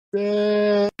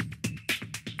Obvious!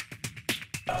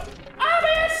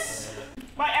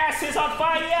 My ass is on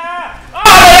fire!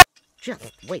 Oh!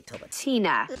 Just wait till the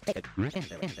Tina.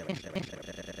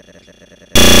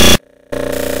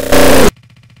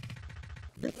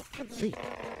 See.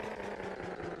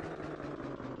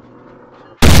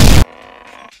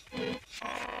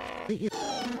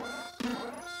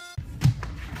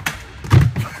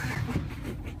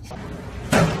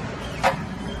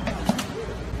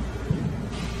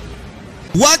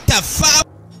 What the fuck?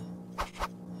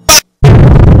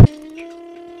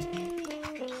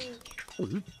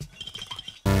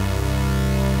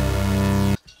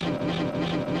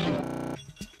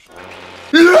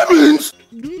 Lemons!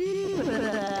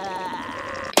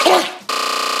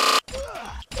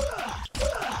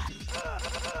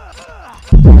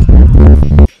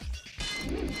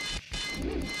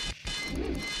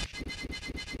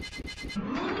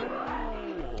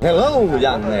 Hello,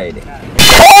 young lady.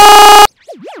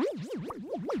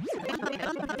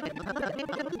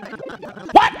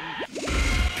 What?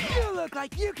 You look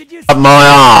like you could use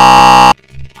My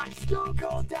I'm Stone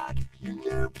Cold Duck, your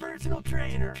new personal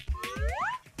trainer.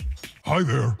 Hi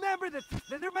there. Remember the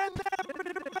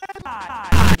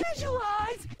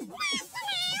visualize.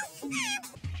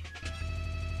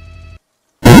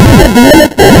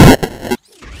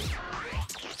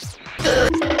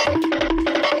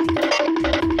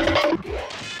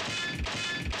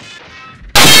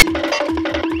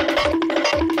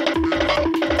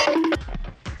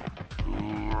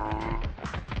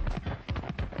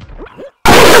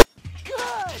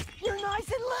 Good! You're nice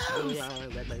and loose!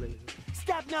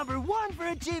 Step number one for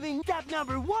achieving step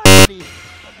number one.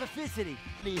 Specificity.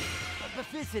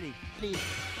 Specificity.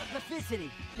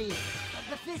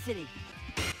 Specificity.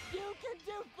 You can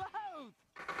do both!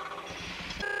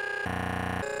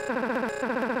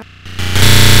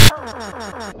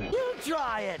 You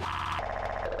try it! I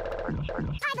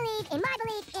believe in my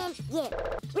belief in you.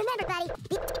 Remember, buddy,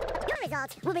 your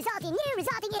results will result in you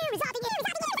resulting in you resulting in you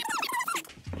resulting in you.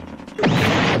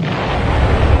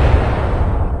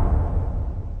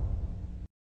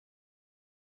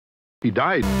 He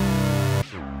died.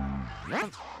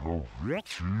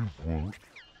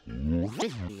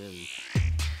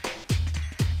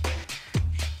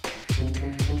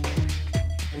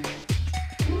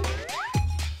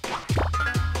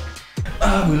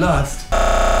 Ah, we lost.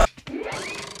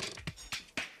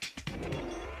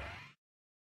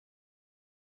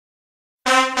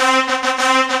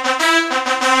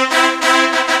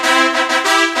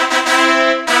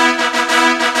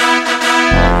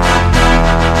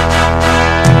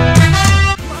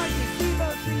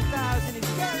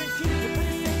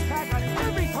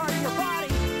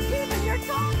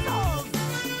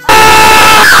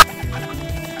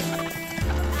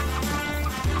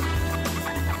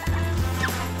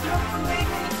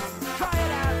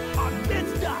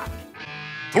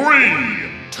 Three,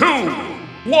 two,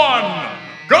 one,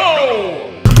 go!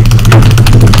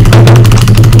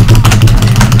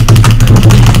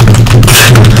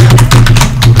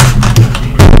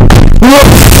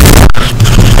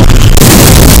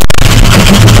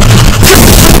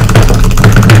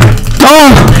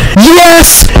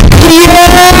 Yes!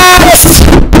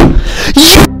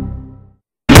 Yes!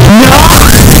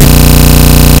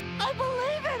 I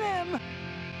believe in him!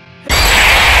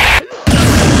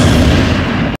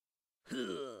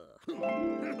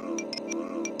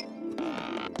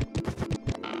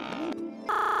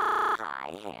 Hi,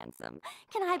 handsome.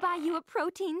 Can I buy you a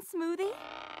protein smoothie?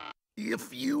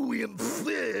 If you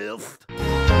insist.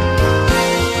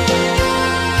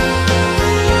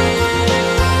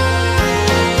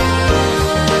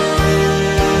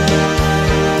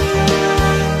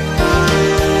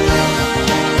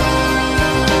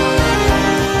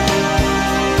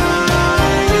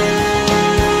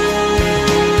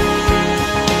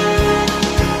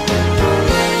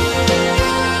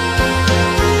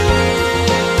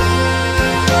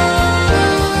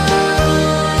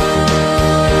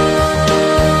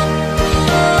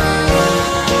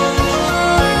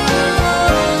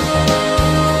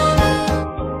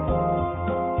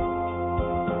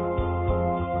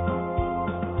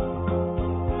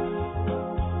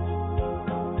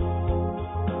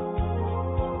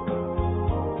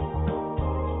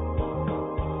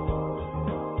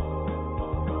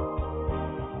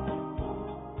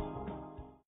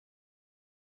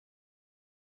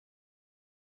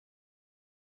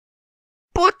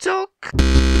 Poczok!